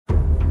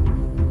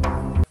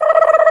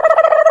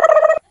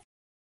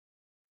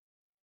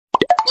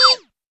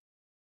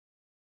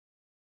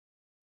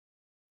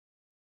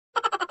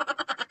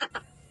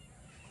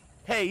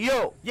Hey,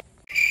 yo.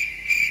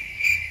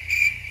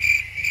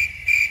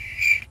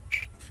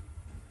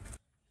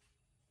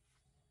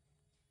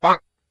 Bonk.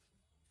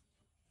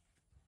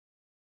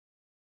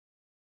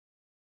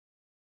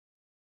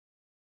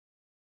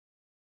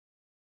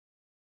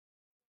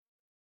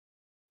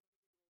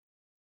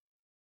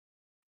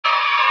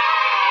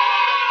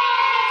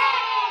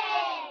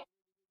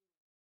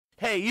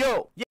 Hey,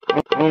 yo.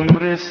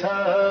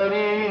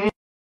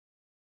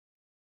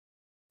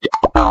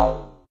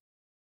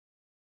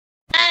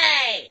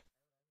 Hey!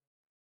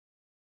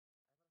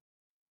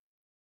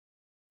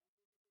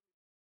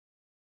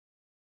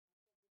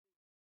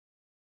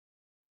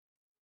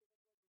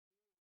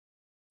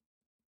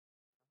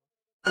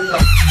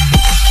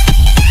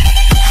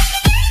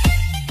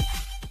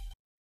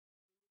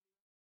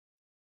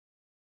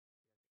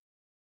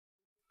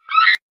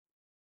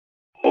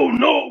 Oh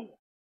no!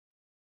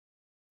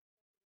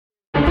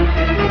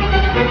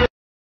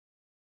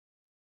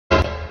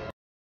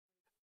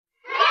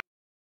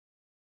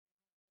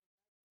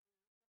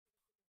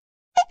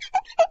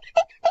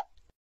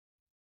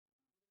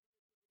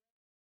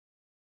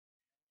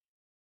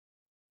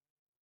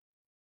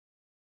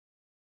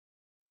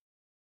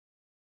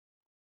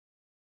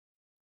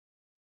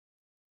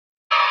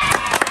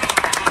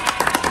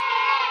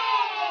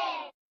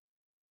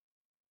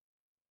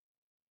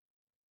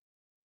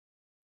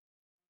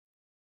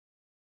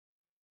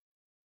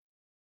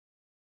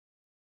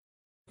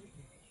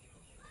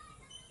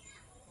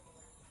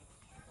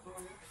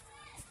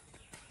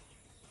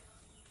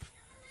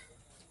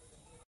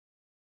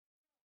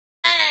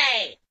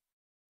 Hey!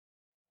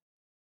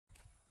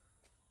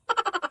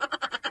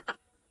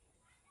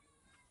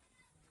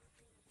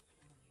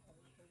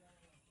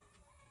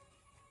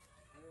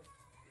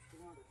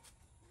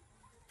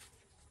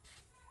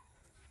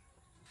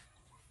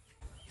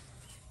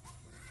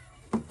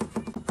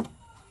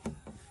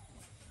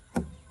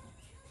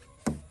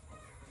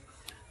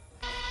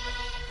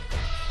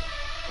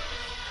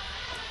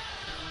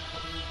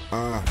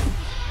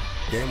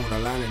 Game on the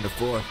line in the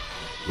fourth,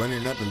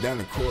 running up and down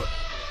the court.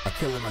 I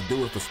kill him, I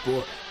do it for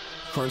sport.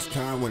 Crunch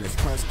time, when it's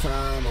crunch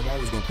time, I'm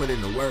always gonna put in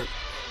the work.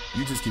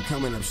 You just keep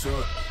coming up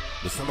short,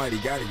 but somebody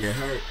gotta get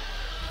hurt.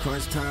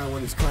 Crunch time,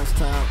 when it's crunch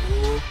time,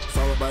 ooh, it's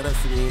all about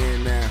us in the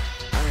end now.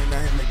 I ain't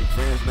out here making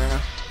friends now.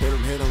 Hit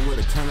them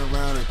with a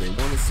turnaround if they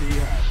wanna see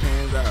how it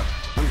pans out.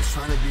 I'm just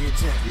trying to be a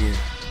champion,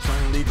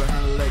 trying to leave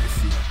behind a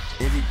legacy.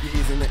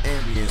 MVPs in the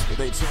ambience, but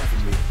they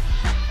champion me.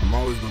 I'm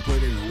always gonna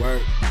put in the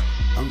work.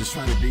 I'm just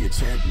trying to be a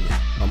champion.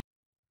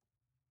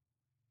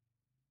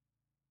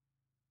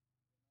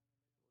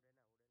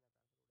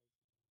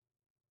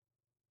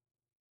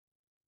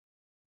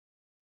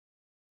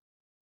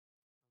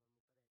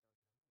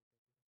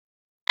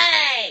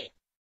 Hey!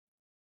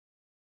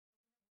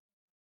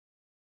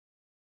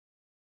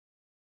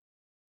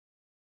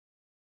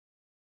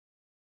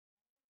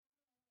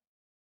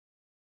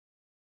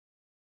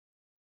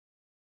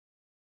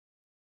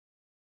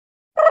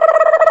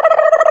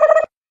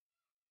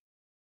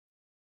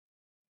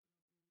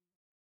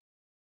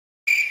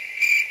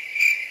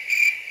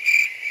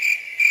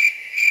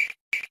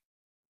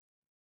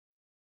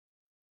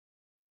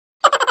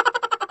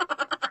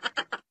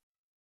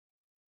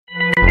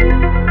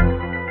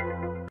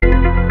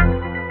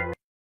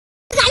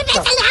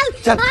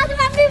 चल